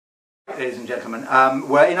Ladies and gentlemen,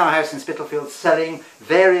 we're in our house in Spitalfield selling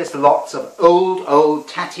various lots of old,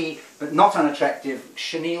 tatty, but not unattractive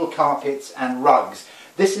chenille carpets and rugs.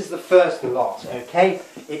 This is the first lot, okay?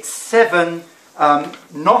 It's 7,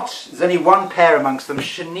 there's only one pair amongst them,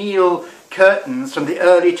 chenille curtains from the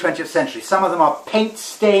early 20th century. Some of them are paint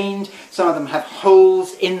stained, some of them have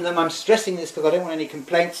holes in them. I'm stressing this because I don't want any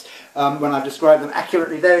complaints when I've described them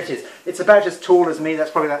accurately. There it is. It's about as tall as me,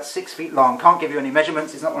 that's probably about 6 feet long. Can't give you any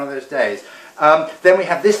measurements, it's not one of those days. Then we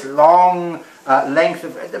have this long length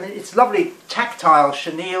of, I mean, it's lovely tactile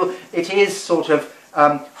chenille. It is sort of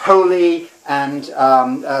holy and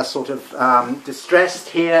distressed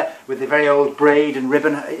here with the very old braid and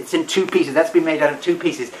ribbon. It's in 2 pieces. That's been made out of 2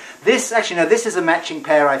 pieces. This, actually, no, this is a matching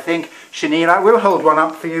pair, I think, chenille. I will hold one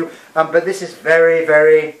up for you, but this is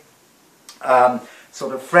very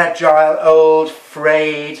sort of fragile, old,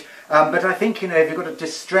 frayed. But I think, you know, if you've got a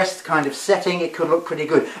distressed kind of setting, it could look pretty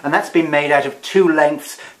good. And that's been made out of 2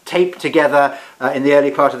 lengths taped together in the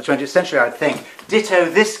early part of the 20th century, I think.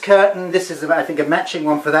 Ditto this curtain. This is, I think, a matching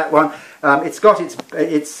one for that one. It's got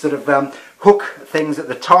its sort of hook things at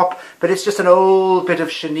the top, but it's just an old bit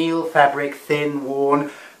of chenille fabric, thin,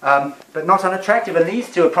 worn, but not unattractive. And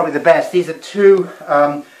these 2 are probably the best. These are 2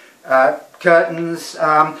 curtains.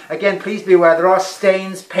 Again, please be aware there are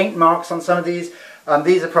stains, paint marks on some of these.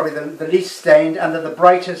 These are probably the least stained, and they're the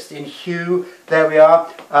brightest in hue. There we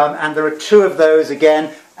are. And there are 2 of those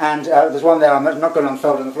again, and there's one there I'm not going to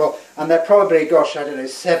unfold on the floor. And they're probably, gosh, I don't know,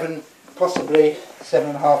 7, possibly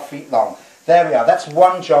 7.5 feet long. There we are. That's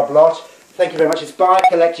one job lot. Thank you very much. It's buy,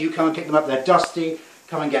 collect. You come and pick them up. They're dusty.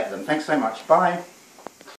 Come and get them. Thanks so much. Bye.